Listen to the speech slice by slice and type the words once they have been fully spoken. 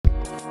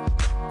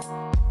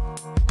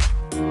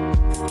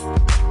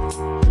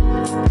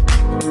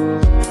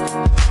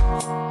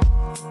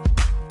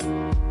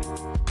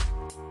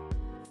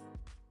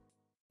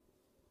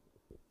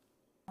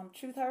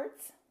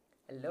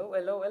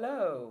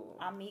Hello.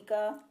 I'm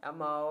Mika, I'm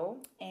Mo.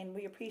 and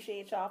we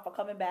appreciate y'all for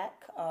coming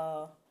back.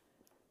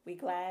 We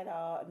glad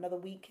another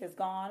week has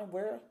gone.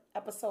 We're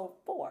episode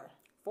 4.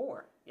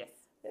 4, yes.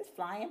 It's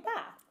flying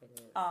by. It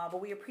is. But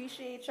we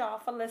appreciate y'all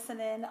for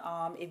listening.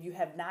 If you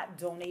have not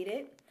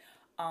donated,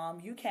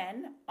 you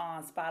can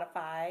on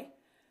Spotify,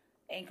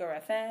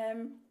 Anchor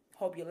FM.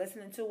 Hope you're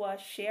listening to us.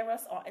 Share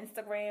us on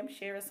Instagram.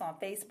 Share us on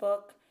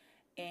Facebook.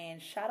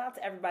 And shout out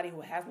to everybody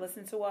who has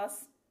listened to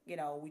us. You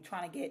know, we're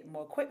trying to get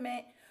more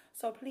equipment.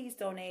 So please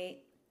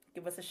donate.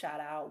 Give us a shout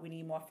out. We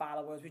need more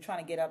followers. We're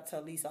trying to get up to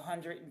at least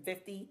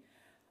 150.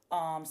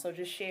 So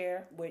just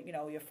share with,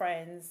 your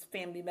friends,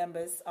 family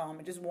members,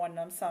 and just warn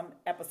them some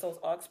episodes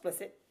are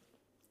explicit.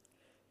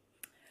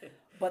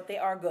 But they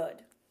are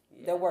good.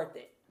 Yeah. They're worth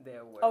it.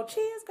 They're worth it.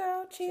 Cheers,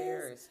 girl.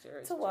 Cheers.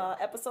 Cheers. To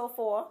episode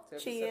 4.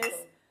 Cheers.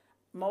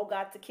 Mo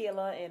got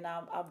tequila, and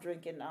I'm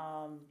drinking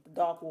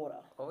dark water.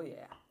 Oh,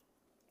 yeah.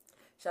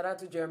 Shout out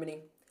to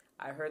Germany.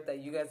 I heard that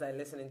you guys are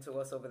listening to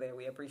us over there.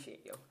 We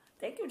appreciate you.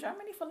 Thank you,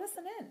 Germany, for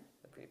listening.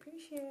 We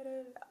appreciate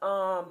it.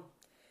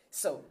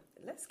 So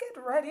let's get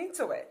right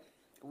into it.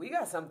 We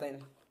got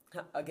something,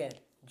 again,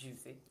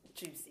 juicy.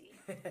 Juicy.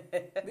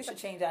 We should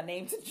change our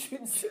name to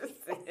Juicy.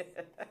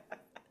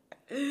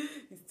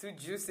 It's too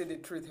juicy, the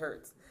truth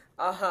hurts.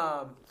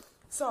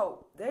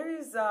 So there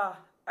is, I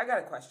got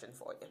a question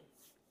for you.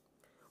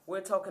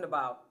 We're talking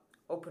about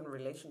open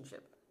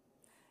relationship.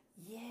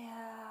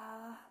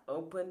 Yeah.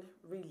 Open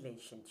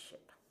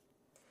relationship.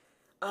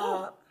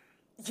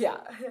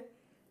 Yeah.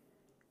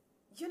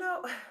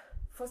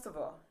 First of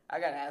all, I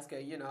gotta ask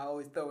you. I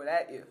always throw it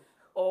at you.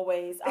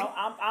 Always.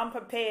 I'm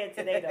prepared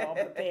today, though. I'm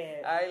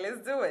prepared. All right, let's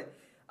do it.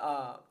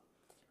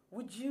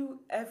 Would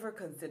you ever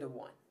consider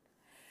one?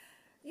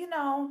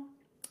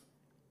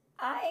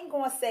 I ain't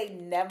gonna say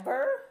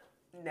never.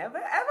 Never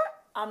ever?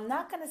 I'm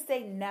not gonna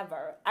say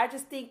never. I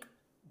just think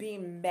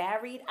being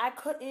married, I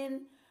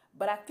couldn't.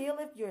 But I feel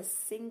if you're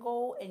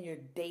single and you're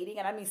dating,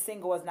 and I mean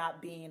single as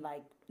not being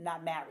like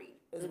not married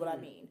is what I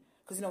mean.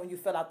 Because when you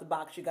fill out the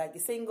box, you got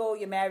you're single,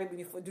 you're married, when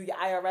you do your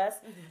IRS.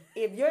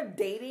 If you're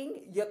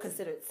dating, you're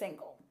considered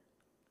single.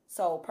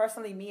 So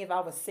personally, me, if I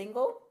was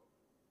single,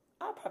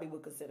 I probably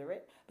would consider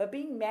it. But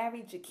being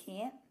married, you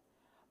can't,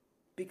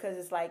 because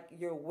it's like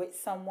you're with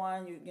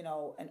someone,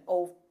 an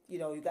oath,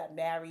 you got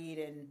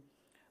married,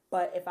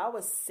 but if I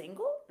was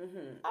single,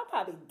 I'd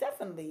probably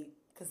definitely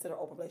consider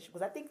open relationship,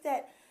 because I think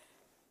that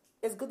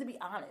it's good to be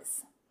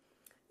honest.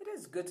 It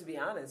is good to be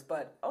honest,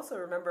 but also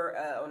remember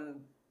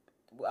on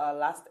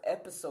last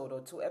episode or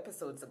 2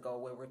 episodes ago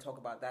where we talked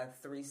about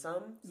that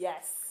threesome.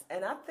 Yes.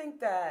 And I think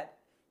that,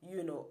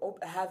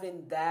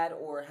 having that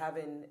or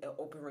having an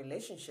open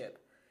relationship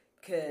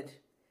could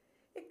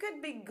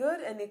be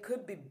good and it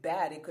could be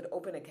bad. It could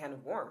open a can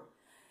of worms.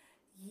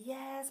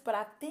 Yes, but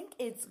I think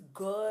it's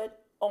good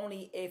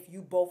only if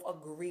you both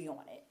agree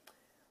on it.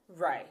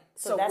 Right.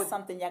 So that's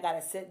something y'all got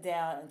to sit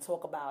down and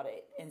talk about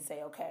it and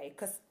say, okay.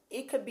 Because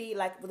it could be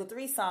like with the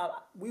threesome,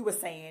 we were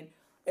saying,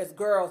 as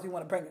girls, we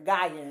want to bring a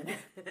guy in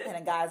and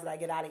a guy's like,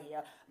 get out of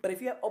here. But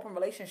if you have open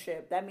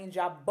relationship, that means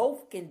y'all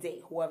both can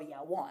date whoever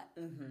y'all want.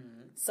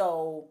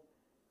 So,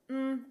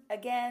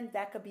 again,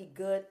 that could be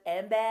good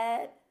and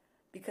bad.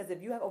 Because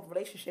if you have open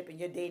relationship and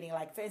you're dating,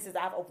 like, for instance,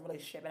 I have open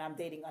relationship and I'm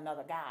dating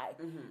another guy,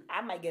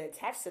 I might get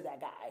attached to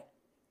that guy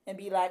and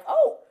be like,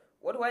 oh,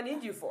 what do I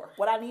need you for?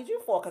 What I need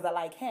you for, because I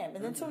like him.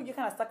 And then, too, you're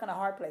kind of stuck in a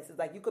hard place. It's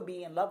like you could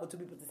be in love with 2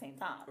 people at the same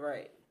time.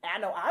 Right. And I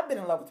know I've been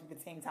in love with 2 people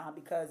at the same time,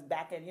 because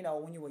back in,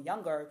 when you were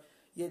younger,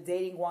 you're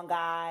dating one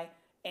guy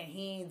and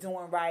he ain't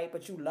doing right,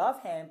 but you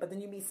love him. But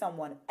then you meet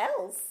someone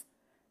else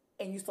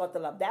and you start to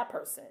love that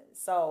person.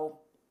 So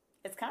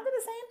it's kind of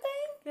the same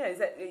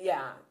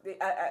thing.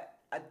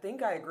 I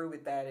think I agree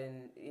with that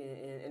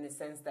in the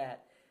sense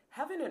that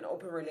having an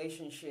open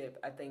relationship,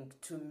 I think,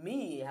 to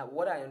me,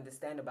 what I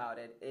understand about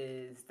it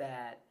is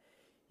that,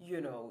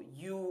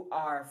 you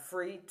are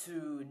free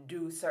to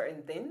do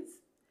certain things.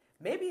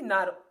 Maybe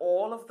not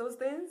all of those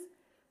things.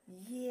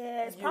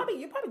 Yes, do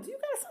you guys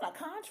sign a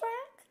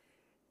contract?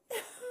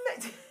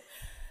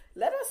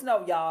 Let us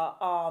know,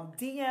 y'all.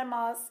 DM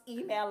us,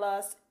 email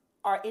us.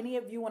 Are any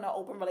of you in an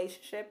open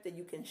relationship that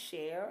you can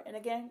share? And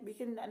again, we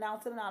can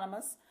announce it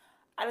anonymous.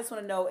 I just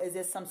want to know, is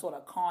there some sort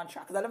of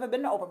contract? Because I've never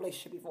been in an open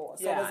relationship before.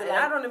 So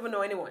I don't even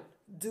know anyone.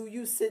 Do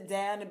you sit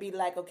down and be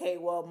like, okay,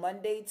 well,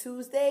 Monday,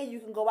 Tuesday, you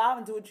can go out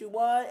and do what you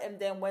want, and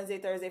then Wednesday,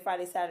 Thursday,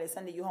 Friday, Saturday,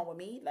 Sunday, you home with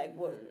me? Like,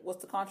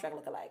 what's the contract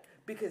looking like?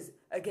 Because,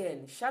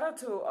 again, shout out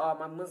to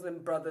my Muslim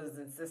brothers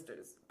and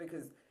sisters.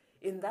 Because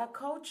in that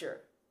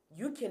culture,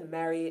 you can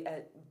marry,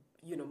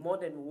 more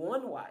than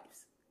one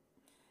wife.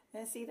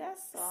 And see,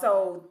 that's...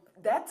 So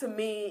that to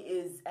me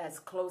is as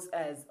close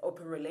as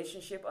open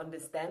relationship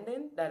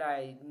understanding that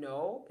I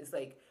know. It's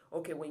like,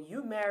 okay, when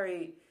you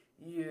marry,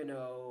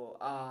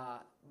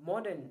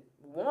 more than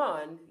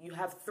one, you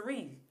have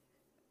 3.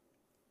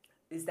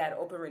 Is that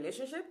open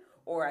relationship?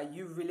 Or are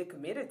you really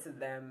committed to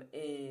them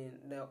in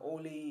the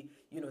only,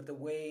 the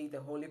way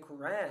the Holy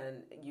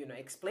Quran,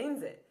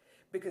 explains it?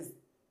 Because,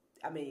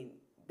 I mean,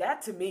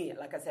 that to me,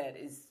 like I said,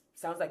 is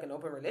sounds like an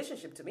open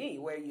relationship to me,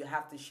 where you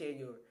have to share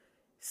your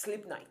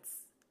sleep nights.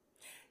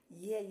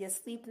 Yeah, your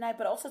sleep night,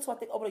 but also to I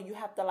think you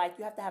have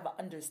to have an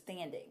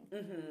understanding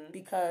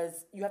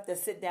because you have to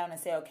sit down and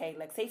say, okay,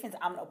 like say for instance,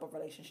 I'm in an open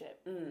relationship,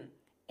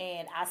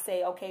 and I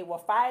say, okay, well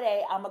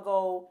Friday I'm gonna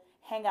go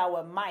hang out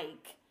with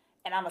Mike,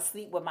 and I'm gonna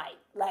sleep with Mike.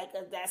 Like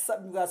that's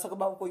something you gotta talk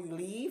about before you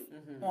leave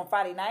on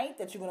Friday night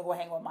that you're gonna go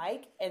hang with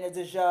Mike, and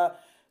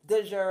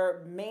does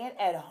your man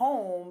at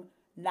home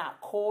not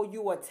call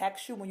you or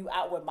text you when you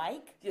out with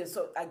Mike? Yeah,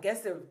 so I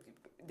guess there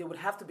would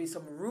have to be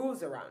some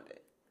rules around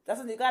it. That's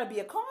when there got to be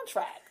a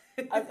contract.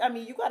 I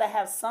mean, you got to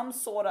have some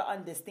sort of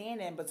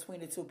understanding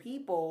between the two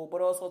people,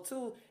 but also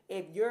too,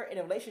 if you're in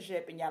a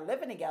relationship and y'all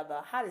living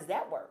together, how does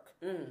that work?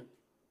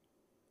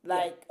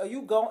 Like, are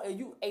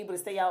you able to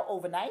stay out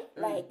overnight?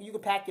 Like, you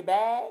can pack your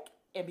bag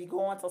and be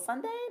going till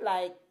Sunday?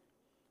 Like,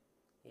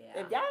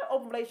 if y'all in an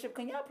open relationship,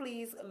 can y'all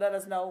please let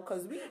us know?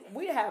 Because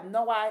we have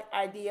no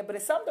idea, but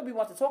it's something we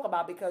want to talk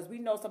about because we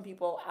know some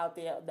people out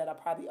there that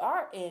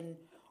are in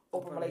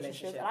open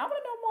relationships, and I want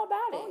to know more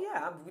about it. Oh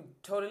yeah, I'm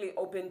totally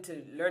open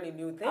to learning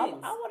new things.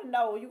 I want to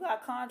know, you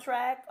got a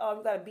contract,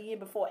 you got to be in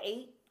before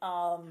 8.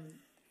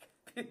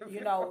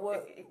 You know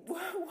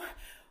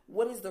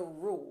what is the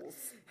rules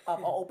of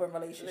an open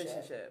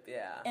relationship?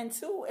 Yeah. And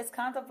 2, it's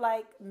kind of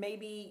like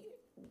maybe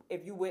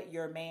if you with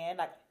your man,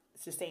 like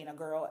just saying a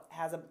girl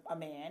has a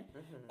man,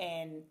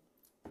 and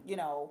you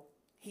know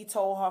he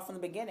told her from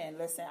the beginning,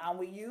 listen, I'm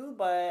with you,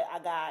 but I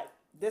got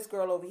this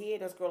girl over here,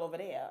 this girl over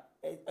there.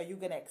 Are you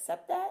gonna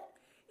accept that?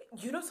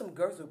 You know, some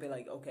girls will be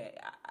like, okay,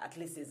 at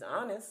least he's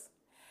honest,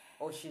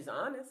 or she's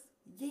honest.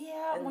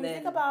 Yeah, and when you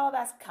think about it,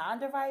 that's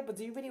kind of right, but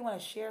do you really want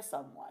to share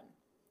someone?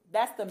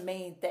 That's the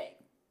main thing.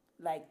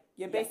 Like,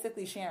 you're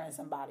basically sharing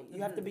somebody.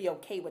 You have to be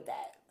okay with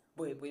that.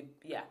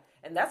 Yeah.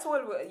 And that's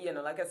what,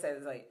 like I said,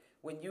 it's like,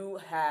 when you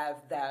have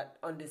that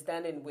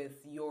understanding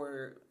with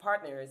your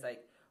partner, it's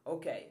like,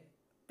 okay,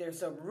 there's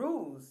some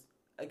rules.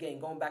 Again,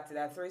 going back to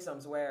that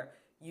threesomes where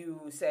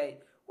you say,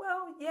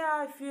 well, yeah,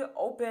 I feel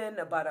open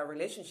about our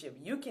relationship.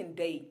 You can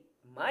date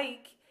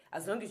Mike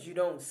as long as you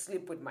don't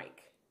sleep with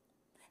Mike.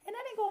 And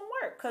that ain't gonna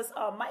work because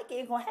Mike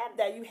ain't gonna have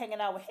that. You hanging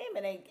out with him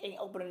and ain't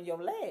opening your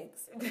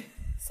legs.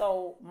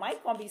 So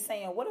Mike gonna be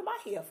saying, "What am I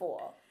here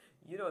for?"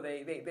 You know,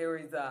 there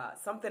is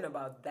something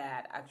about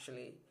that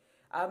actually.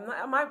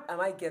 I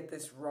might get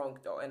this wrong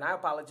though, and I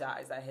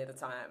apologize ahead of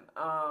time.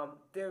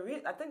 There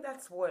is, I think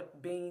that's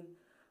what being,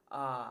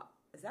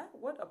 is that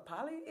what a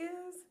poly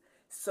is?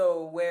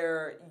 So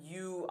where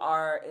you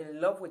are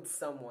in love with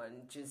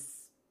someone,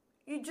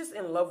 you're just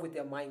in love with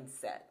their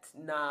mindset,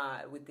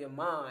 not with their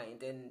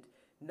mind, and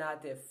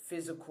not their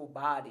physical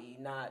body,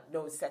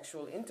 no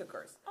sexual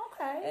intercourse.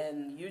 Okay.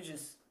 And you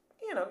just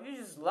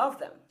love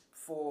them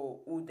for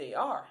who they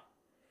are.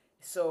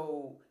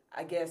 So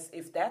I guess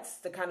if that's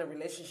the kind of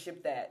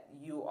relationship that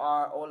you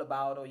are all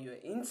about or you're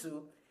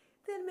into,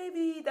 then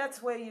maybe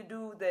that's where you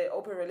do the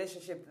open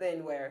relationship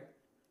thing where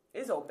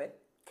it's open.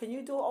 Can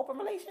you do an open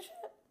relationship?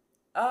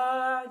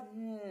 No.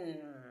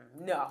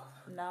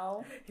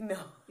 No? No.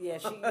 Yeah,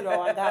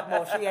 I got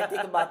more. She had to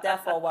think about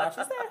that for a while. She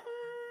said,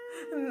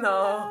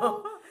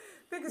 no.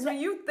 Because when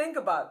you think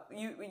about,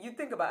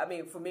 I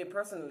mean, for me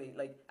personally,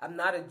 like, I'm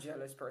not a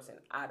jealous person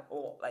at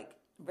all. Like,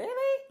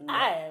 really? No.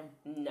 I am.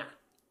 Nah.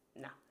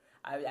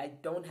 I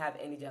don't have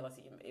any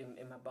jealousy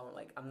in my bone.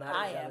 Like, I'm not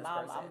a jealous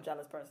person. I'm a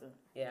jealous person.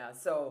 Yeah,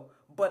 so,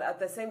 but at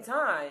the same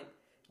time,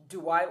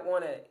 do I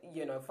want to,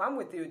 if I'm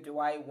with you, do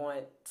I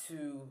want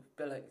to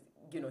be like,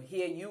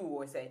 hear you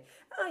or say,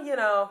 I'm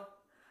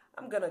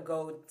going to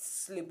go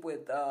sleep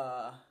with,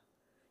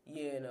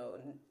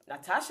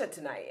 Natasha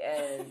tonight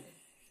and,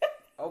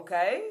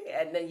 okay,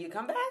 and then you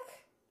come back?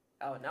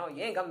 Oh, no,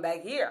 you ain't coming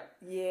back here.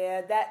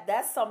 Yeah,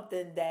 that's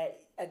something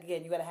that,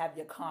 again, you got to have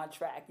your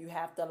contract. You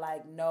have to,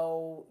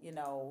 know,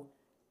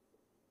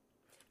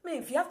 I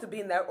mean, if you have to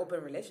be in that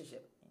open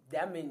relationship,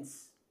 that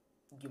means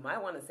you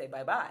might want to say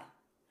bye-bye.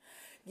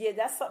 Yeah,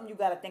 that's something you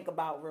got to think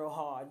about real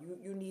hard.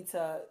 You need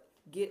to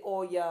get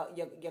all your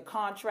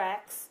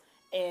contracts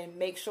and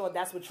make sure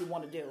that's what you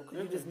want to do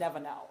because you just never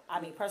know. I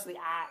mean, personally,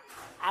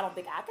 I don't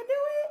think I could do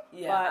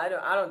it. Yeah,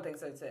 I don't think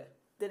so too.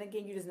 Then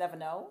again, you just never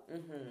know.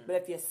 But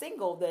if you're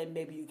single, then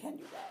maybe you can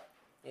do that.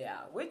 Yeah,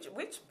 which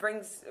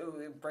brings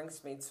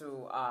me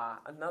to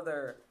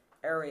another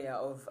area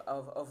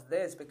of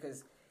this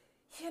because,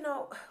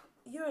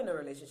 you're in a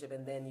relationship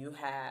and then you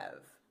have,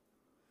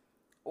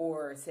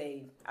 or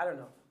say, I don't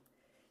know,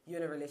 you're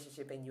in a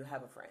relationship and you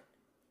have a friend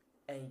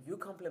and you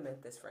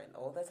compliment this friend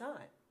all the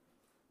time.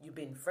 You've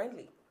been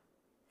friendly.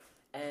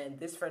 And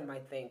this friend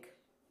might think,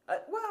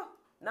 well,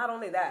 not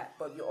only that,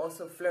 but you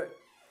also flirt.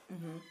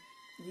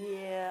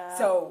 Yeah.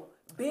 So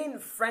being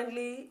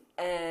friendly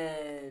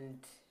and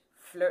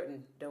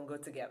flirting don't go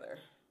together.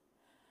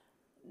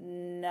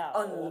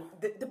 No.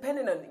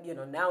 Depending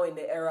on, now in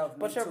the era of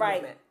but you're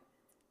right. Movement.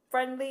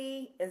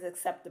 Friendly is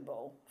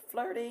acceptable.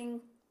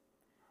 Flirting,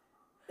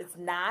 it's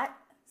not.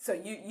 So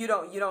you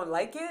don't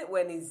like it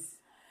when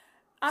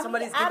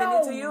somebody's giving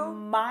it to you? I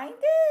don't mind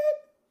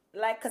it.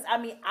 Like, because,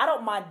 I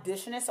don't mind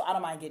dishing it, so I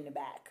don't mind getting it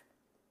back.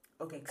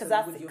 Okay, Because so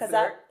I would you because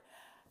flirt?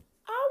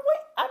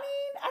 I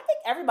mean, I think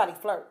everybody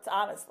flirts,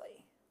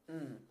 honestly.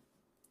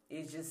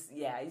 It's just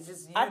you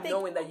I think-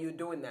 knowing that you're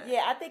doing that.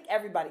 Yeah, I think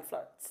everybody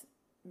flirts.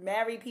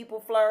 Married people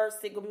flirt,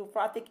 single people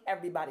flirt. I think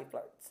everybody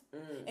flirts.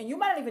 And you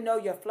might not even know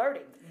you're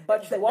flirting,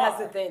 but you are.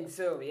 That's the thing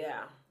too.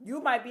 Yeah.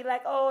 You might be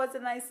like, oh, it's a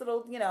nice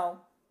little,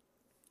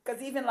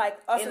 because even like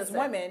us as Innocent.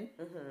 women,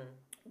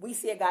 we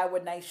see a guy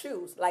with nice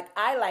shoes. Like,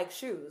 I like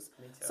shoes.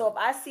 Me too. So if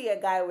I see a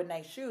guy with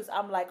nice shoes,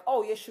 I'm like,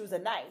 oh, your shoes are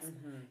nice.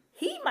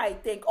 He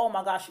might think, oh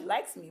my gosh, she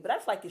likes me, but I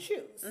just like your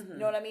shoes. You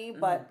know what I mean?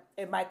 But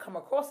it might come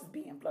across as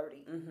being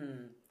flirty.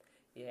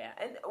 Yeah,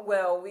 and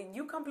well, when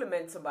you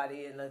compliment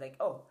somebody and they're like,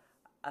 "Oh,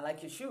 I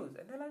like your shoes,"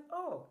 and they're like,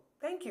 "Oh,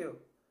 thank you."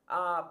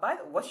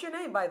 What's your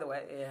name, by the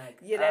way?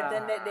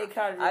 Then they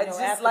kind of I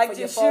just ask like for your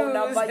your phone shoes.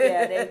 number.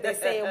 Yeah, they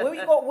say where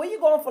you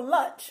going for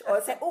lunch,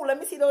 or say, oh, let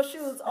me see those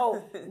shoes.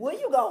 Oh, where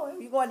you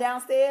going? You going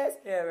downstairs?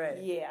 Yeah, right.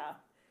 Yeah.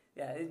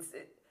 Yeah,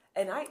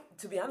 and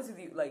to be honest with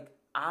you, like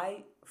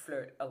I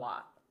flirt a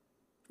lot.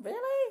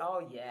 Really?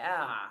 Oh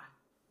yeah.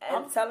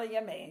 I'm telling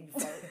you, man, you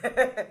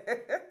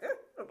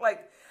flirt.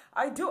 Like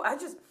I do. I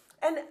just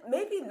and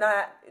maybe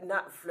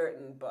not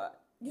flirting, but.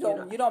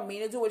 You don't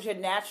mean to do it. You're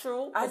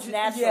natural. It's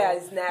natural. Yeah,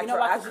 it's natural. You know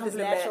why? I 'Cause you're just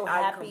compliment, natural,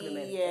 I happy.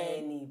 compliment Yeah.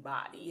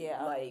 anybody.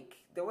 Yeah. Like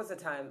there was a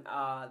time.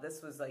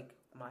 This was like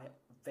my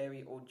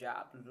very old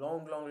job,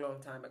 long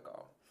time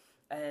ago,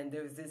 and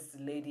there was this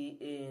lady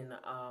in.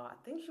 I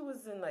think she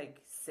was in like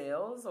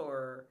sales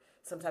or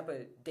some type of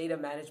data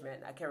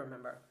management. I can't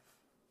remember,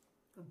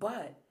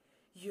 but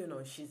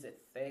she's a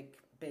thick,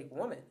 big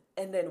woman,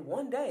 and then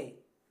one day,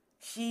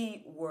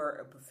 she wore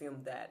a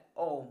perfume that.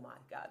 Oh my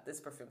God,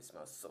 this perfume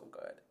smells so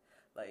good.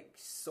 Like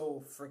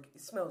so freaking,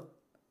 it smelled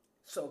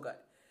so good.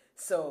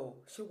 So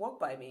she walked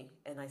by me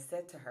and I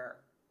said to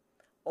her,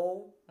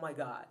 "Oh my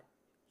God,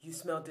 you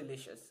smell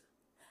delicious."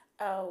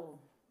 Oh,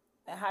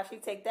 and how'd she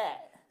take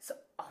that? So,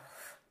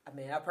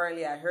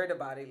 apparently I heard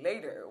about it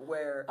later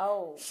where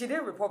she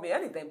didn't report me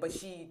anything, but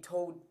she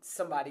told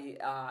somebody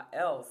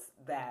else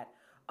that,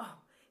 "Oh,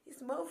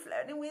 is Mo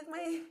flirting with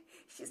me?"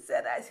 She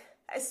said,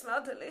 I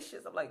smell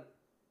delicious. I'm like,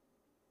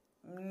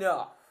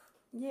 no.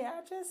 Yeah,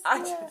 I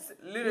just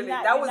literally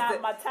you're that was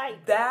not my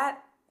type.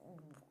 That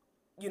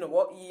you know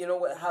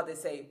what how they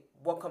say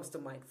what comes to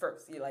mind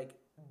first. You're like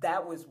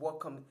that was what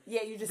comes.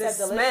 Yeah, you just the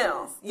said delicious.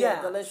 smell.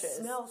 Yeah, delicious.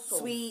 Smells so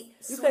sweet.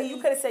 sweet. You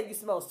could have said you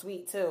smell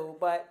sweet too,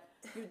 but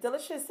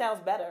delicious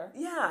sounds better.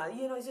 Yeah,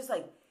 it's just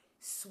like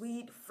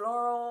sweet,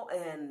 floral,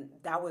 and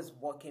that was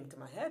what came to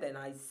my head, and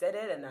I said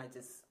it, and I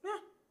just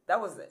that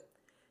was it.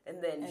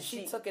 And then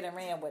she took it and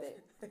ran with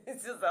it.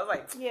 It's just I was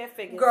like, yeah,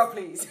 figures. Girl,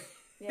 please.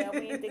 Yeah, we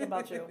ain't thinking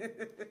about you.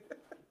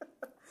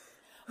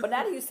 But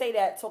now that you say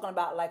that, talking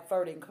about like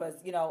flirting, because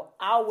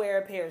I'll wear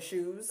a pair of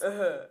shoes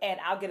and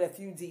I'll get a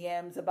few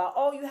DMs about,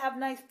 oh, you have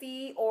nice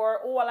feet, or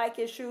oh, I like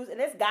your shoes, and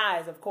it's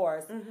guys, of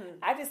course.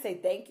 I just say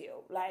thank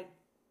you, like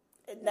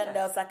nothing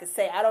else I could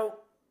say. I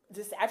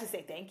just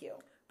say thank you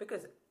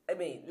because I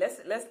mean,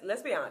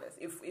 let's be honest.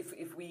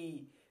 If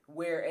we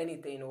wear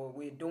anything or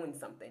we're doing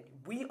something,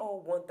 we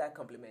all want that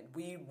compliment.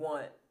 We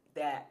want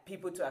that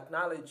people to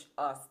acknowledge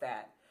us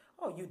that.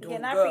 Oh, you doing good.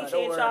 And I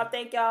appreciate y'all.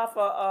 Thank y'all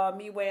for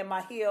me wearing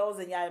my heels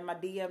and y'all in my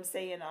DM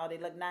saying, oh, they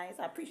look nice.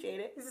 I appreciate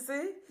it. You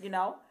see?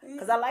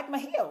 Because I like my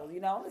heels.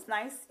 It's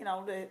nice.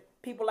 The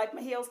people like my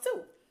heels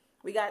too.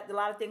 We got a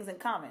lot of things in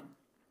common.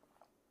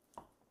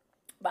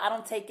 But I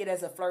don't take it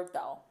as a flirt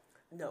though.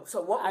 No.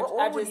 So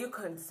what would you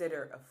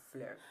consider a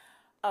flirt?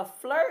 A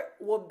flirt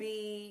would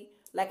be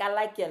like I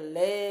like your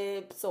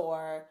lips,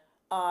 or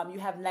you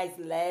have nice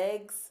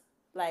legs.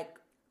 Like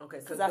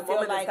okay, so the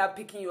moment they stop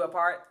picking you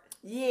apart.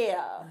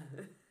 Yeah.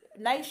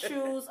 Nice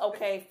shoes,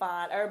 okay,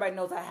 fine. Everybody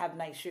knows I have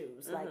nice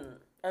shoes. Like,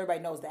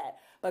 everybody knows that.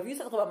 But if you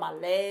talk about my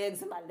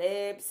legs and my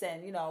lips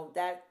and,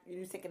 that,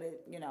 you're taking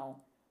it,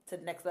 to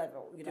the next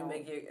level, To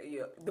make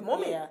the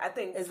moment, I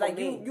think, it's like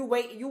you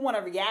wait, you want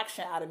a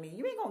reaction out of me.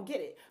 You ain't going to get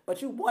it,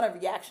 but you want a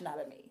reaction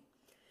out of me.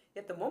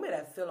 At the moment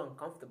I feel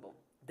uncomfortable,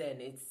 then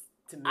it's,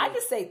 to me. I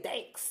just say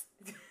thanks.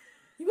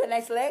 You got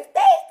nice legs?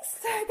 Thanks.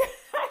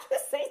 I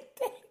just say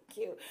thank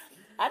you.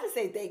 I just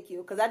say thank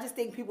you because I just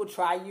think people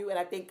try you, and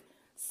I think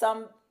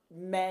some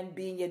men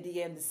be in your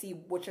DM to see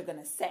what you're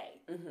gonna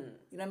say. You know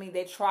what I mean?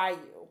 They try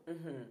you.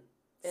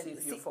 See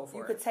if you fall for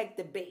you it. could take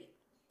the bait.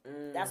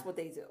 That's what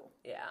they do.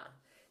 Yeah.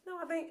 No,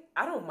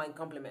 I don't mind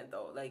compliment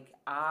though. Like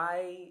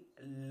I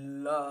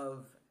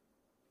love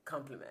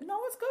compliment. No,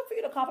 it's good for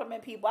you to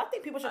compliment people. I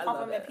think people should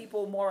compliment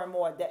people more and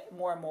more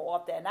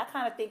often. And I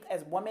kind of think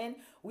as women,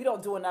 we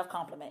don't do enough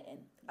complimenting.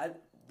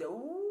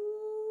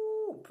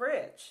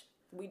 Preach.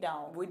 We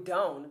don't. We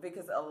don't,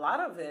 because a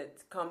lot of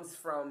it comes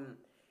from,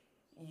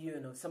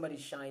 somebody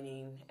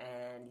shining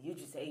and you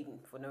just hating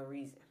for no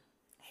reason.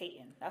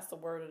 Hating. That's the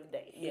word of the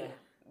day. Yeah.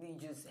 You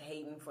just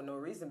hating for no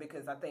reason,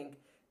 because I think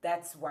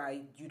that's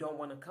why you don't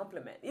want to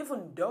compliment.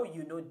 Even though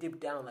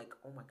deep down, like,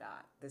 oh my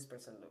God, this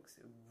person looks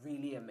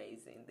really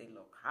amazing. They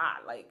look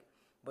hot. Like,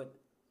 but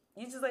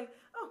you just like,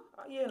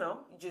 you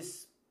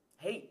just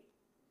hate.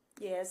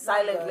 Yeah,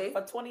 silently.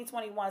 For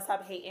 2021,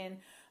 stop hating.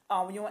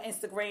 when you're on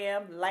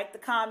Instagram, like the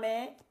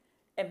comment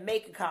and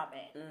make a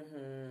comment.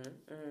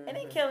 It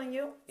ain't killing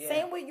you. Yeah.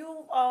 Same with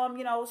you,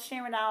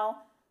 sharing our,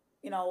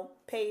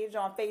 page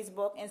on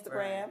Facebook,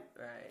 Instagram.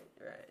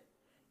 Right.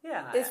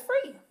 Yeah. It's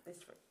free.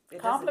 It's free.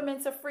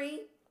 Compliments are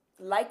free.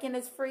 Liking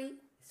is free.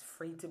 It's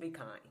free to be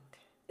kind.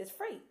 It's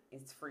free.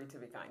 It's free to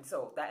be kind.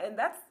 So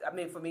that's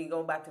for me,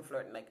 going back to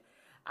flirting, like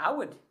I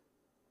would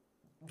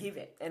give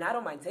it, and I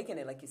don't mind taking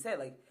it, like you said.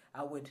 Like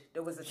I would.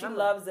 There was a time she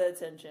loves the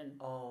attention.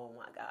 Oh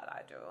my God,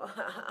 I do.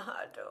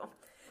 I do.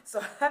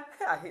 So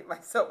I hate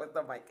myself with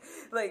the mic.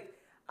 Like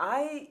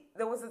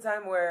there was a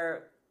time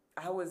where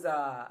I was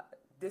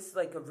this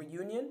like a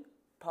reunion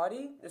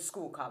party, the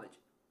school, college,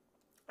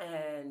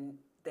 and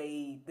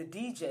the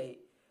DJ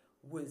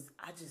was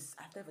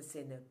I've never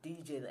seen a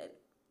DJ that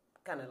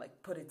kind of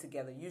like put it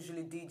together.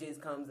 Usually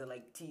DJs comes in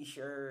like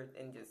t-shirt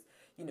and just,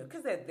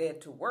 because they're there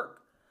to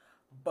work.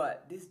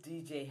 But this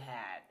DJ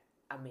had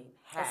a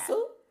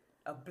suit?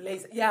 A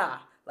blazer. Yeah,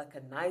 like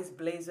a nice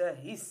blazer.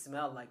 He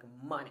smelled like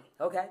money.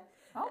 Okay.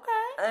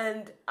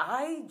 And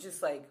I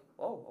just like,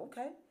 oh,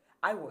 okay.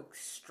 I went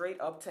straight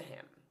up to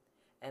him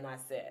and I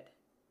said,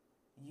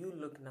 you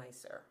look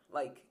nicer.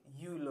 Like,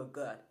 you look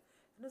good.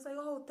 And it's like,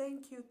 oh,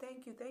 thank you.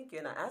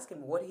 And I asked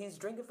him what he's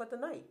drinking for the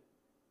night.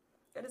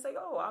 And it's like,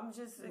 oh, I'm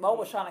just... Mo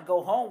was trying to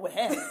go home with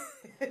him.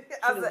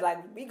 She was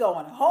like, we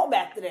going home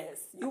after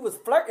this. You was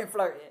flirting.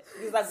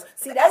 He was like,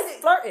 see, that's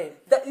flirting.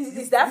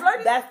 Is that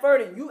flirting? That's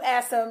flirting. You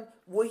asked him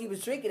what he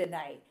was drinking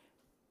tonight.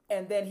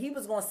 And then he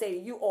was going to say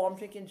to you, oh, I'm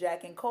drinking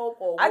Jack and Coke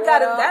or water. I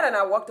got him that and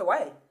I walked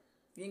away.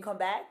 You didn't come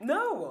back?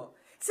 No.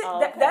 See,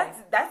 okay.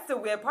 that's the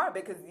weird part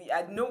because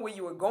I know where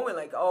you were going.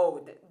 Like,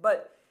 oh,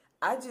 but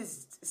I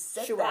just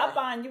said Shoot, that. I'll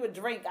buying you a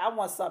drink. I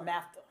want something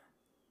after.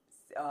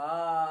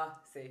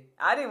 See,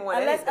 I didn't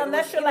want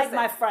unless you're like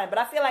my friend, but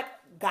I feel like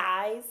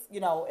guys,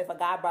 if a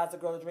guy buys a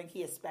girl a drink,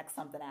 he expects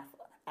something after.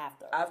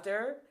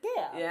 After?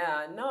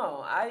 Yeah.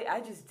 No,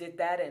 I just did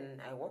that and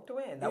I walked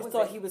away. And you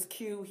thought he was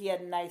cute. He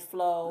had a nice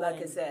flow.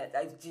 Like I said,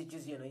 I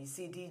just you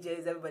see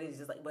DJs, everybody's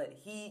just like, but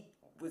he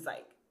was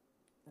like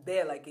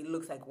there, like it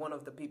looks like one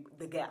of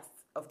the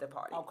guests of the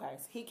party. Okay,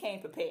 so he came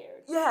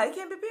prepared. Yeah, he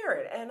came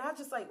prepared, and I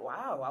just like,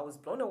 wow, I was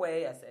blown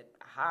away. I said,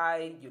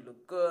 hi, you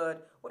look good.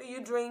 What are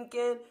you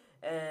drinking?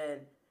 And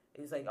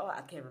he's like, oh,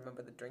 I can't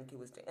remember the drink he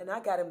was drinking. And I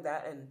got him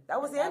that, and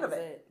that was the end of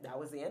it. That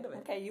was the end of it.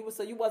 Okay, you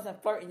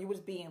wasn't flirting. You was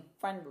being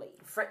friendly.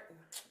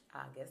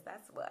 I guess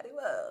that's what it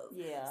was.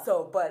 Yeah.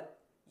 So, but,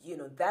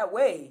 that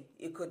way,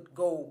 it could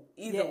go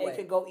either way. It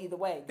could go either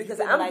way.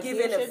 Because I'm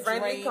giving a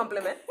friendly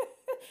compliment.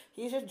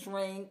 Here's your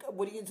drink.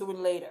 What are you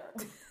doing later?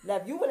 Now,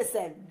 if you would have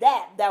said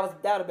that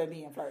would have been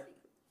being flirty.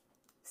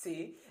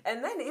 See?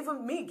 And then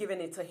even me giving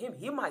it to him,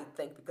 he might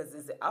think because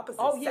it's the opposite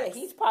sex. Yeah,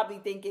 he's probably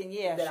thinking,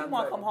 she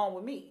want to come home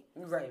with me.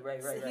 Right.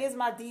 So here's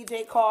my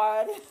DJ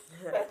card.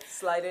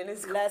 Slide in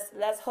his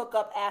Let's hook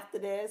up after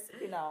this,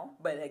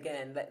 But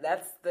again,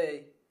 that's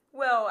the...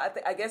 Well,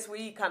 I guess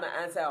we kind of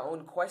answer our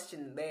own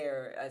question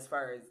there as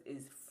far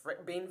as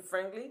being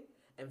friendly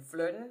and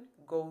flirting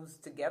goes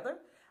together.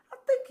 I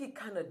think it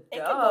kind of does. It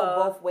could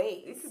go both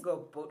ways. It could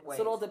go both ways.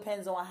 So it all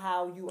depends on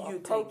how you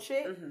approach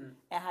it and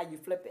how you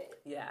flip it.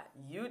 Yeah,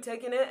 you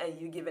taking it and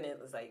you giving it.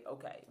 It's like,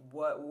 okay,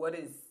 what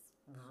is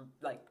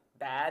like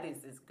bad?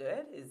 Is this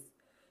good? Is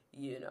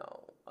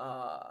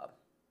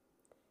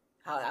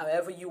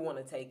however you want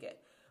to take it.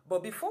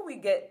 But before we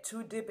get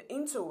too deep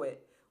into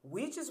it,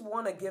 we just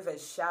want to give a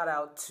shout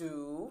out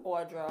to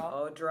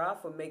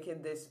Audra for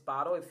making this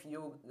bottle. If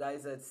you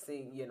guys are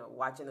seeing,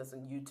 watching us on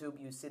YouTube,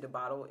 you see the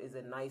bottle is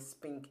a nice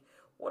pink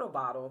water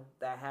bottle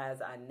that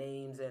has our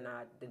names and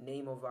the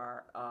name of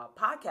our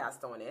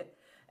podcast on it.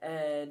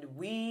 And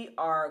we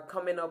are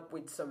coming up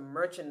with some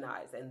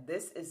merchandise, and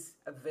this is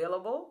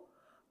available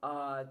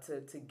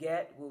to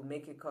get. We'll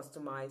make it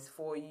customized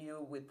for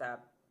you with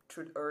that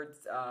Truth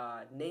Earth's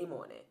name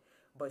on it.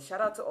 But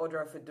shout out to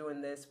Audra for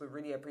doing this. We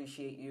really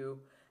appreciate you.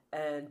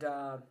 And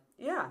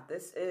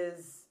this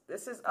is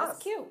us. That's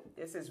cute.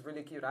 This is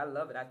really cute. I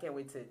love it. I can't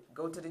wait to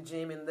go to the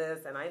gym in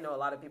this. And I know a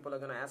lot of people are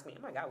gonna ask me,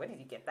 "Oh my God, where did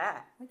you get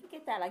that?" Where'd you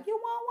get that? Like, you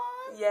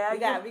want one? Yeah,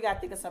 we got to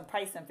think of some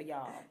pricing for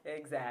y'all.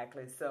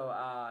 Exactly. So,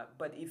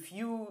 but if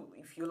you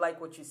like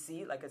what you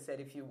see, like I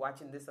said, if you're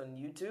watching this on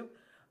YouTube,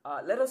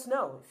 let us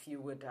know if you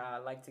would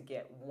like to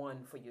get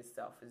one for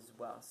yourself as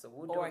well. So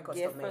we'll do a custom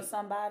gift for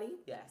somebody.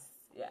 Yes.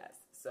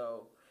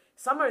 So.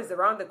 Summer is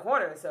around the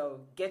corner,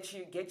 so get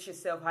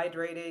yourself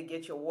hydrated,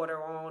 get your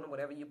water on,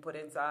 whatever you put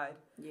inside.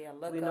 Yeah,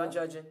 we're not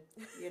judging.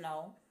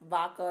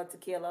 Vodka,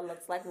 tequila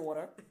looks like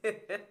water.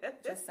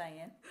 Just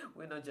saying.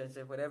 We're not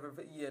judging. Whatever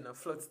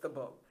floats the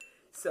boat.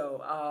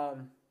 So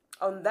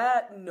on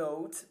that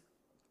note,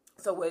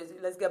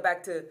 let's get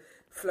back to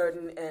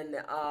flirting and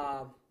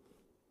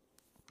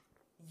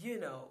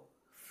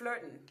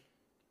flirting.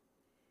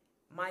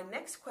 My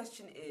next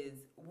question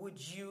is: would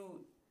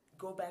you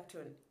go back to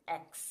an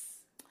ex?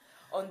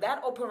 On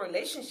that open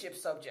relationship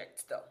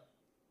subject, though,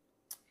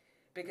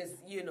 because,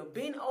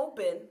 being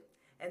open,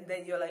 and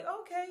then you're like,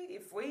 okay,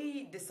 if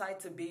we decide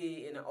to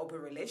be in an open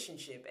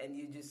relationship and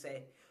you just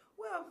say,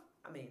 well,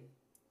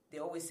 they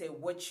always say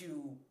what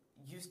you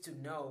used to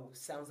know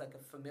sounds like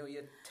a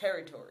familiar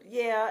territory.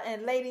 Yeah,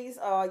 and ladies,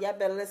 y'all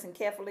better listen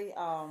carefully.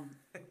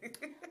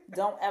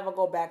 Don't ever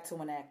go back to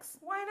an ex.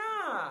 Why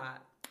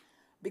not?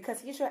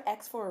 Because he's your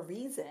ex for a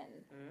reason.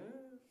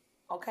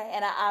 Okay,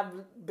 and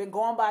I've been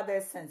going by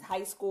this since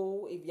high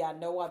school. If y'all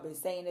know, I've been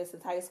saying this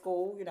since high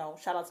school. You know,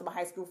 shout out to my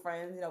high school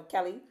friends. You know,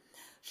 Kelly.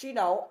 She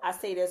know I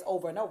say this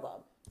over and over.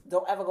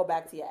 Don't ever go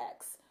back to your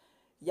ex.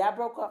 Y'all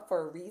broke up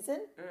for a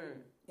reason.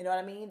 You know what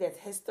I mean? There's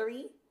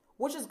history,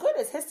 which is good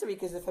as history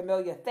because it's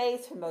familiar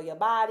face, familiar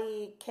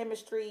body,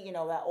 chemistry. You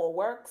know, that all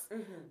works.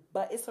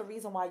 But it's a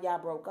reason why y'all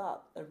broke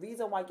up. A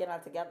reason why you're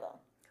not together.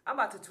 I'm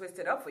about to twist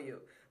it up for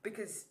you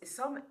because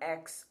some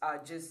ex are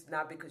just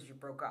not because you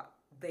broke up.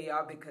 They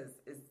are because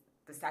it's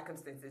the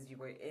circumstances you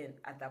were in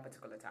at that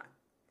particular time.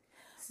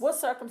 What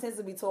circumstances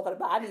are we talking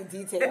about? I need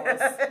details.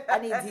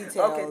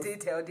 Okay,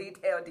 detail.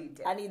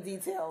 I need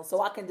details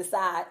so I can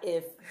decide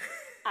if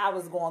I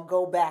was going to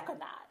go back or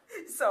not.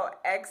 So,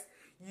 ex,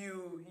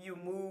 you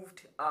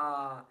moved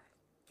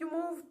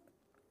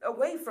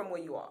away from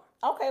where you are.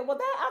 Okay, well,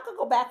 that I could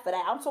go back for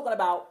that. I'm talking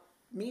about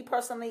me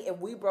personally. If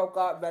we broke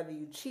up, whether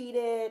you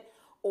cheated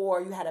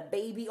or you had a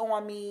baby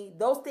on me,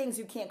 those things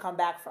you can't come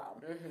back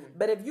from.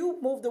 But if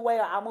you moved away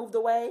or I moved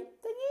away,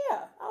 then yeah,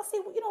 I'll see,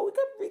 we could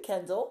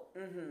rekindle.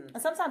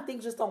 And sometimes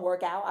things just don't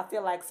work out. I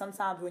feel like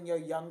sometimes when you're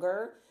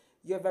younger,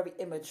 you're very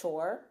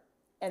immature.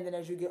 And then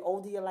as you get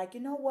older, you're like, you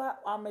know what,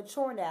 I'm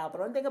mature now. But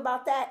the only thing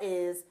about that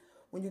is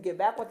when you get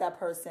back with that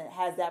person,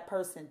 has that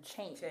person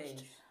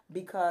changed?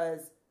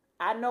 Because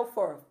I know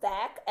for a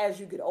fact,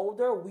 as you get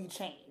older, we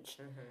change.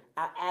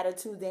 Our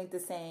attitudes ain't the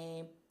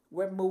same.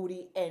 We're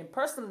moody. And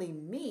personally,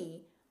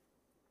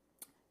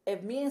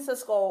 if me and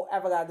Cisco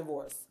ever got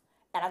divorced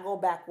and I go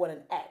back with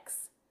an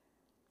ex,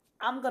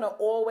 I'm going to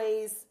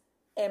always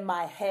in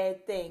my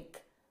head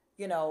think,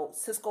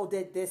 Cisco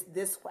did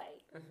this way.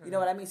 You know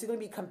what I mean? So you're going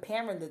to be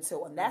comparing the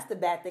two. And that's the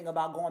bad thing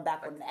about going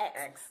back with an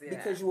ex.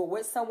 Because you were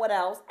with someone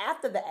else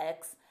after the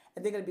ex,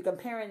 and they're going to be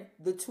comparing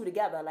the two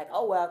together. Like,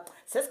 oh, well,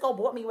 Cisco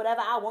bought me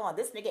whatever I want.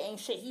 This nigga ain't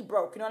shit. He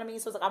broke. You know what I mean?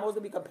 So it's like I'm always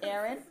going to be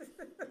comparing.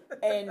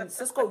 And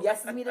Cisco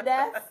yeses me to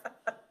death.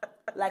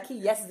 Like, he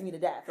yeses me to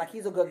death. Like,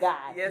 he's a good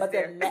guy. Yes, but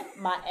then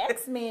my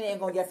ex-man ain't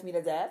going to yes me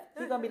to death.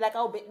 He's going to be like,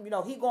 oh, but,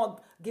 he going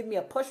to give me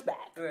a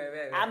pushback.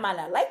 Right. I might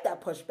not like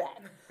that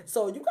pushback.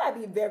 So you got to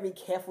be very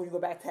careful when you go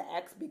back to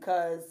ex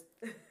because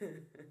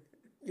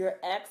your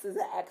ex is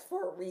an ex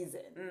for a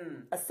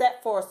reason.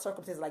 Except for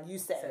circumstances like you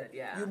said.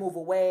 You move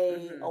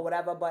away or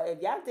whatever. But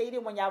if y'all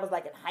dated when y'all was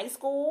like in high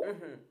school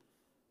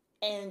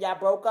and y'all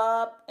broke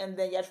up and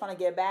then y'all trying to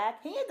get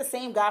back, he ain't the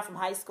same guy from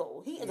high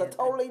school. He is a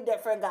totally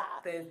different guy.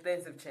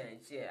 Things have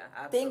changed, yeah.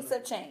 Absolutely. Things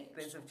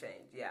have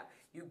changed, yeah.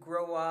 You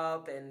grow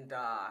up and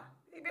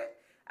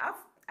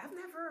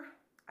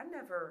I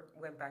never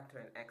went back to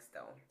an ex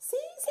though. See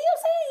what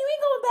I'm saying? You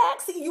ain't going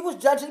back. See, you was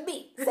judging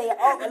me. Saying,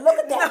 oh, look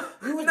at that.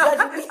 You was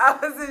judging me. I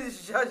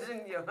wasn't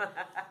judging you.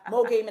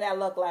 Mo gave me that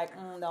look like,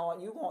 no,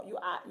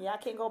 I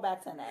can't go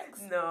back to an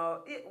ex.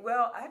 No,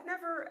 I've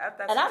never at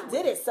that. And I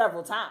did it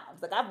several times.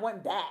 Like I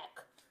went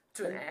back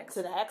to an ex,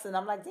 and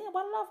I'm like, damn,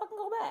 why did I fucking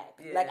go back?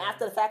 Yeah. Like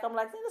after the fact, I'm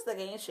like, damn, this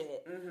nigga ain't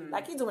shit.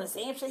 Like he's doing the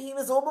same shit he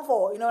was doing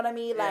before. You know what I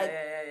mean? Like,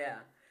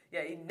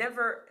 yeah. He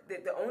never.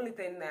 The only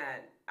thing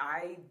that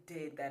I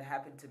did that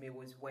happened to me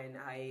was when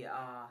I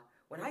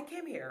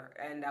came here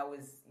and I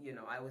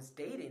was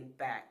dating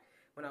back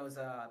when I was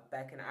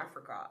back in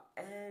Africa,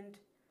 and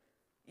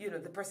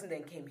the person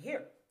then came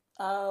here.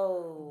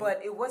 Oh,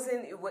 but it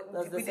wasn't. It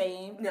was the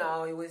same.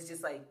 No, it was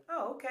just like,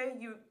 oh, okay.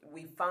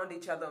 We found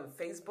each other on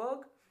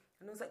Facebook,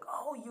 and it was like,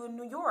 oh, you're in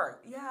New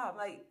York. Yeah, I'm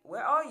like,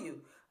 where are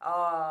you?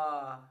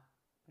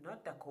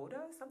 North Dakota,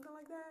 something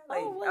like that.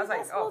 Like, oh, well, I was like,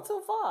 that's not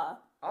too far.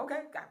 Okay,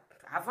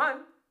 have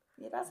fun.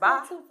 Yeah, that's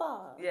not too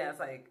far. Yeah, it's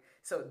like,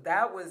 so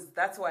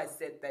that's why I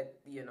said that,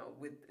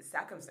 with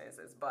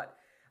circumstances. But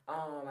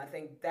I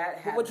think that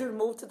happened. Would you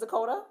move to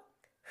Dakota?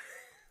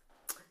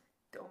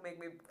 Don't make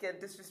me get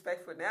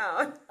disrespectful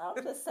now.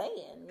 I'm just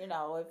saying,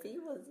 if he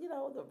was,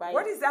 the right.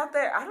 What is out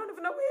there? I don't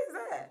even know where he's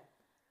at.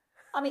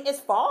 I mean, it's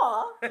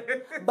far,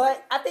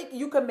 but I think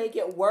you can make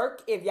it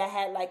work if y'all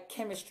had like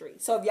chemistry.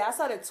 So if y'all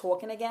started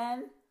talking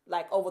again,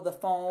 like over the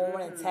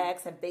phone and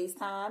text and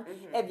FaceTime,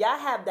 if y'all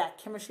have that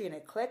chemistry and a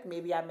click,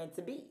 maybe y'all meant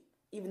to be,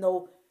 even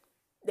though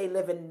they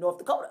live in North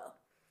Dakota.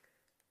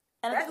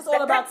 And I think it's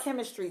all about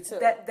chemistry too.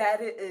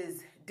 That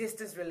is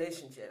distance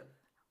relationship.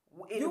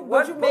 You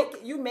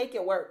make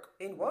it work.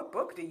 In what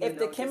book do you if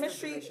know the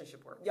chemistry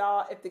relationship work?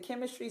 Y'all, if the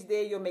chemistry's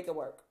there, you'll make it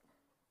work.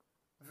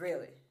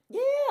 Really?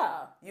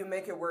 Yeah. You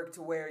make it work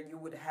to where you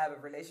would have a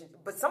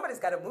relationship. But somebody's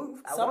got to move.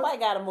 Somebody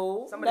got to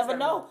move. Never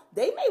know.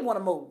 They may want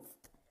to move.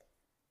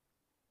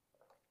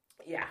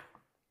 Yeah.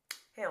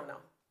 Hell no.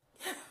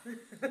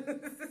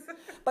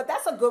 But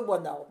that's a good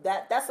one, though.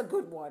 That's a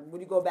good one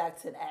when you go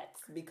back to an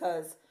ex.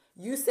 Because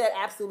you said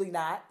absolutely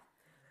not.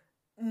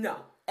 No.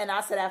 And I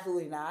said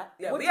absolutely not.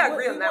 Yeah, we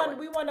agree on that one.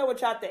 We want to know what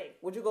y'all think.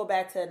 Would you go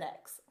back to an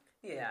ex?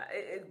 Yeah.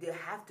 It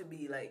have to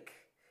be like,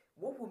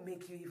 what would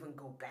make you even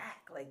go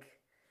back? Like,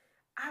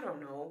 I don't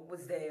know,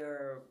 was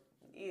there,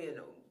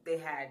 they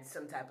had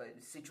some type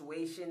of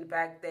situation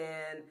back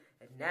then,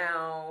 and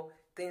now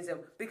things have,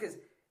 because,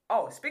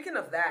 oh, speaking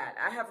of that,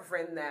 I have a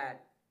friend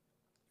that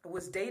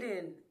was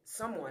dating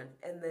someone,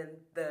 and then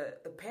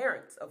the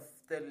parents of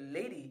the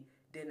lady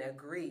didn't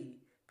agree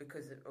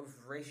because of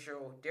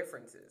racial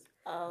differences.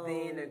 Oh.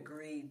 They didn't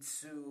agree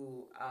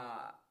to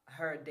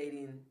her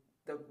dating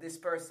this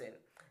person,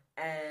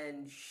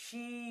 and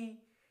she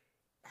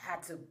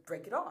had to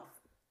break it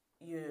off,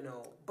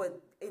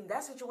 But in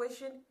that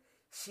situation,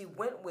 she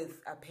went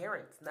with a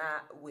parent,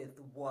 not with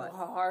what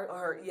her heart.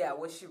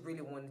 What she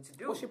really wanted to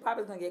do. Well, she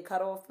probably gonna get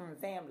cut off from her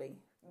family.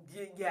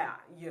 Yeah,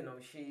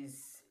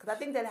 she's, because I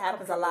think that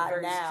happens a lot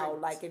now.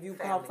 Like if you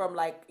family. come from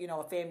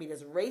a family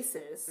that's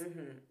racist,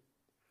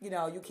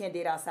 you can't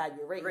date outside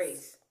your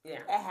race. Yeah,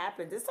 that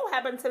happens. It still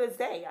happens to this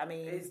day. I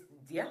mean,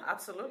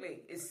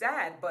 absolutely. It's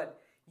sad, but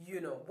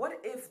what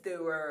if they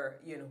were,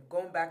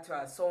 going back to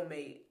our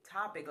soulmate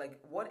topic, like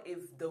what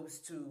if those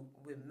two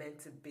were meant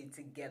to be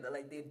together,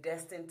 like they're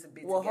destined to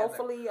be together? Well,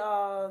 hopefully,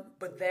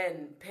 but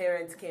then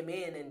parents came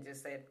in and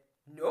just said,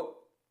 nope.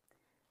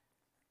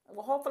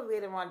 Well, hopefully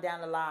later on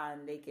down the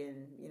line they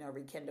can,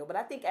 rekindle. But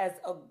I think as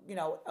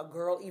a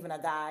girl, even a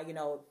guy,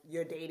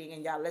 you're dating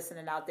and y'all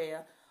listening out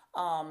there,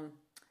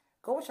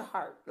 go with your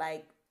heart.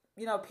 Like,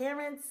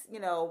 parents,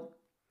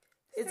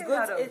 it's Stay good.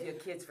 Out of your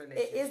kids'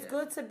 relationship. It's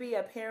good to be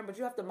a parent, but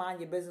you have to mind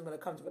your business when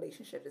it comes to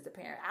relationships as a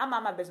parent. I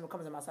mind my business when it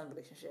comes to my son's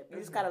relationship. You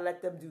just gotta let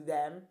them do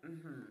them.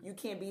 Mm-hmm. You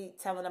can't be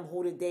telling them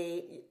who to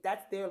date.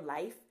 That's their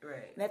life.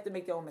 Right. And they have to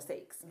make their own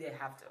mistakes. They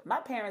have to.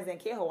 My parents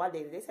didn't care who I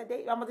dated. They said,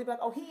 I'm gonna be like,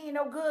 oh, he ain't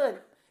no good.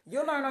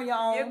 You'll learn on your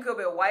own. You could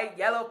be white,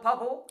 yellow,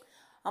 purple.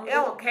 They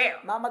don't care.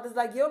 My mother's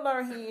like, you'll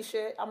learn he ain't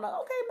shit. I'm like,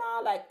 okay, Ma.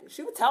 Like,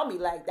 she would tell me,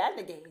 like, that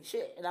nigga ain't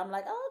shit. And I'm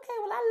like, oh, okay,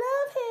 well, I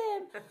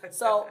love him.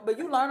 So, but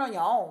you learn on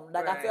your own.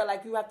 Like, right. I feel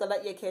like you have to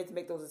let your kids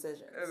make those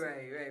decisions.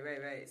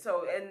 Right.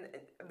 So, and,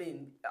 I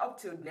mean, up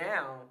to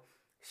now,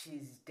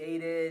 she's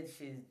dated,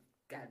 she's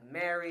got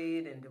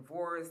married and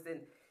divorced. And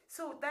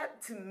so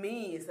that, to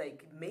me, is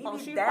like, maybe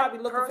she's that probably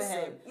looking person.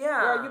 For him. Yeah.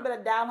 Girl, you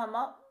better dial him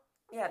up.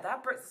 Yeah,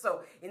 that person.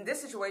 So, in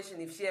this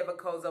situation, if she ever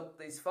calls up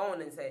this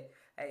phone and say,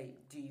 hey,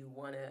 do you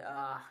want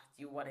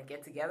to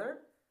get together?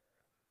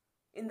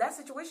 In that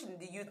situation,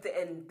 do you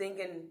and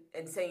thinking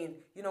and saying,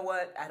 you know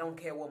what? I don't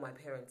care what my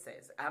parents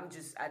says. I'm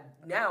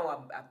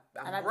grown.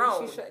 And I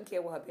think she shouldn't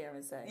care what her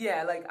parents say.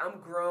 Yeah, like I'm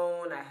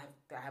grown. I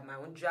have my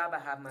own job. I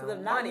have my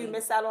own now money. You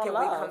miss out on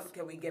love.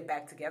 Can we get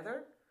back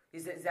together?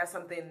 Is that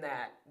something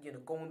that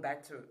going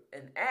back to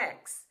an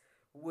ex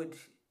would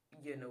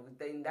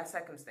in that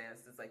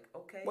circumstance? It's like,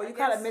 okay. Well, you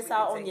kind of miss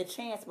out on your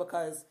chance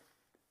because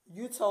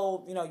you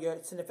told your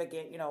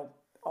significant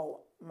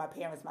my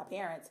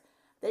parents.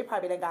 They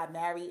probably then got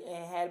married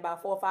and had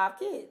about 4 or 5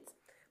 kids.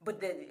 But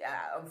then,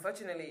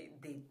 unfortunately,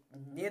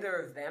 neither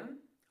of them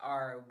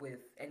are with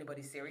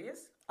anybody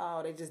serious.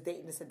 Oh, they're just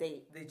dating just a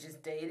date. They're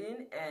just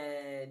dating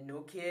and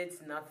no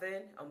kids,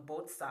 nothing on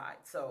both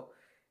sides. So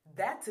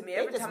that to me,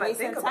 every time I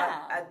think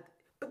about it,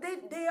 but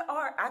they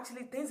are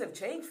actually, things have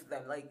changed for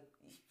them. Like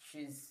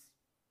she's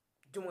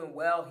doing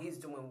well, he's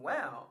doing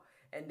well.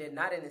 And they're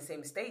not in the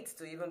same states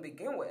to even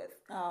begin with.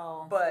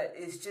 Oh. But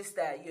it's just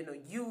that,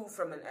 you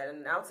from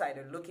an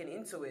outsider looking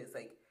into it, it's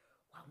like,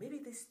 wow,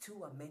 maybe these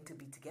two are meant to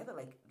be together.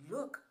 Like,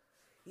 look,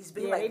 he's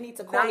been like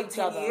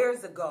 19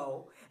 years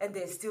ago, and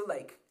they're still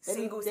like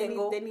single.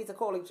 They need to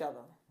call each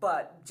other.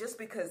 But just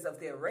because of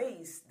their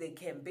race, they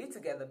can't be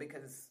together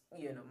because,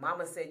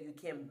 Mama said you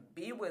can't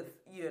be with,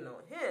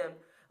 him,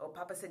 or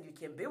Papa said you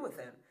can't be with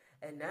him.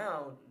 And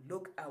now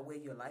look at where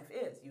your life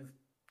is.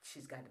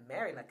 She's gotten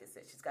married, like I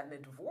said. She's gotten a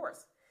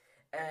divorce.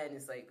 And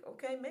it's like,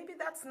 okay, maybe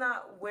that's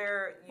not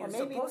where you're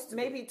supposed to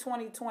be. Maybe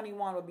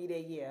 2021 would be their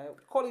year.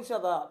 Call each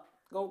other up.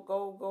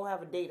 Go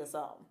have a date or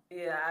something.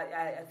 Yeah,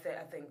 I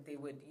think they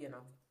would,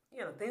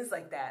 things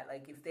like that.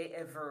 Like if they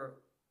ever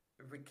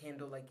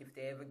rekindle, like if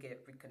they ever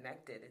get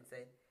reconnected and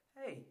say,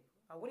 hey,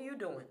 what are you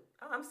doing?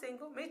 Oh, I'm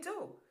single. Me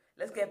too.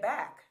 Let's get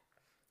back.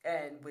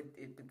 And would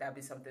that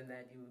be something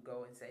that you would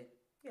go and say,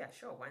 yeah,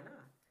 sure, why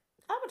not?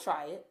 I would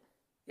try it.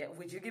 Yeah,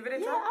 would you give it a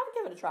try? Yeah, I would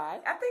give it a try.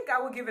 I think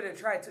I would give it a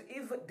try too,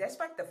 even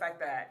despite the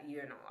fact that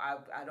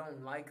I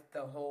don't like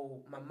the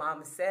whole my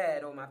mom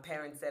said or my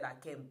parents said I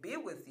can't be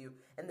with you,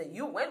 and then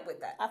you went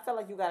with that. I feel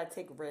like you got to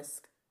take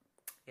risk.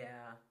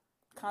 Yeah.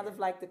 Kind of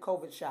like the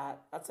COVID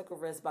shot. I took a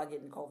risk by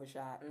getting the COVID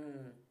shot.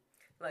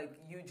 Like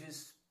you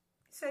just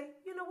say,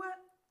 you know what?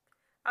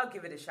 I'll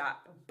give it a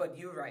shot. But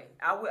you're right.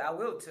 I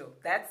will too.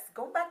 That's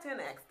going back to an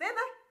ex, didn't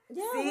I?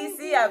 Yeah,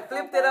 see, I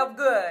flipped it up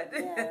good.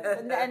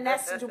 Yeah. In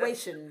that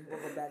situation, we'll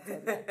go back to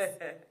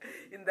that.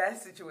 In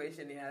that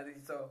situation, yeah.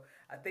 So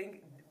I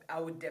think I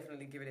would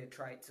definitely give it a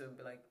try to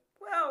be like,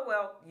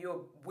 well,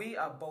 we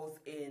are both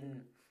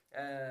in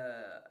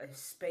a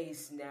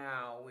space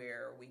now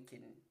where we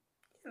can,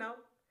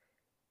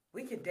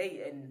 we can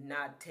date and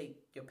not take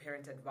your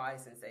parents'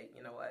 advice and say,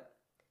 you know what,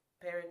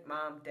 parent,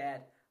 mom,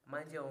 dad,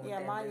 mind your own.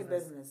 Yeah, mind your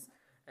business.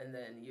 And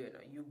then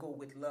you go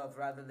with love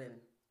rather than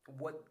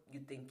what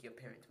you think your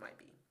parents might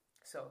be.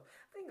 So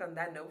I think on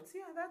that note,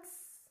 yeah,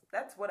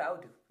 that's what I'll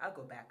do. I'll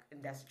go back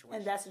in that situation.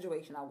 In that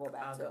situation, I'll go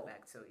back I'll to. go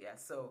back to, yeah.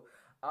 So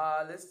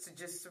let's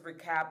just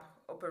recap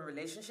open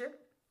relationship.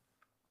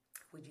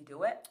 Would you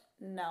do it?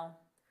 No.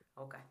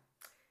 Okay.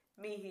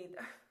 Me, he.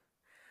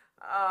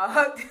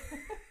 Uh,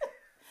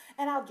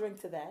 And I'll drink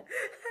to that.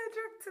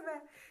 drink to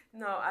that.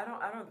 No,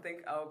 I don't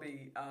think I'll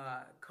be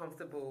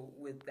comfortable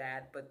with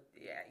that. But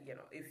yeah,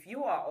 if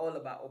you are all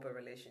about open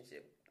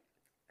relationship,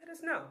 let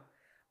us know.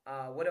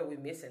 What are we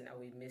missing? Are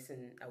we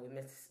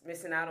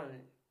missing out on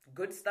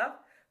good stuff?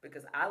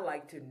 Because I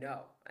like to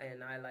know,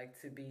 and I like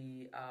to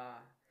be,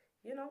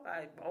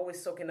 I'm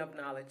always soaking up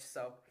knowledge.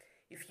 So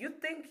if you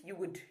think you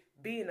would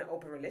be in an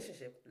open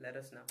relationship, let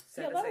us know.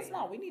 Let us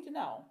know. We need to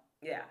know.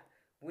 Yeah,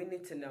 we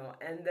need to know.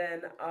 And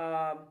then,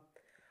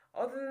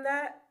 other than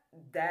that,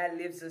 that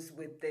leaves us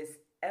with this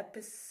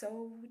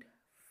episode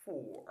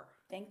 4.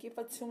 Thank you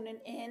for tuning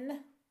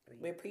in.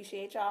 We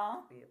appreciate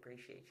y'all. We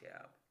appreciate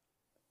y'all.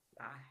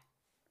 Bye.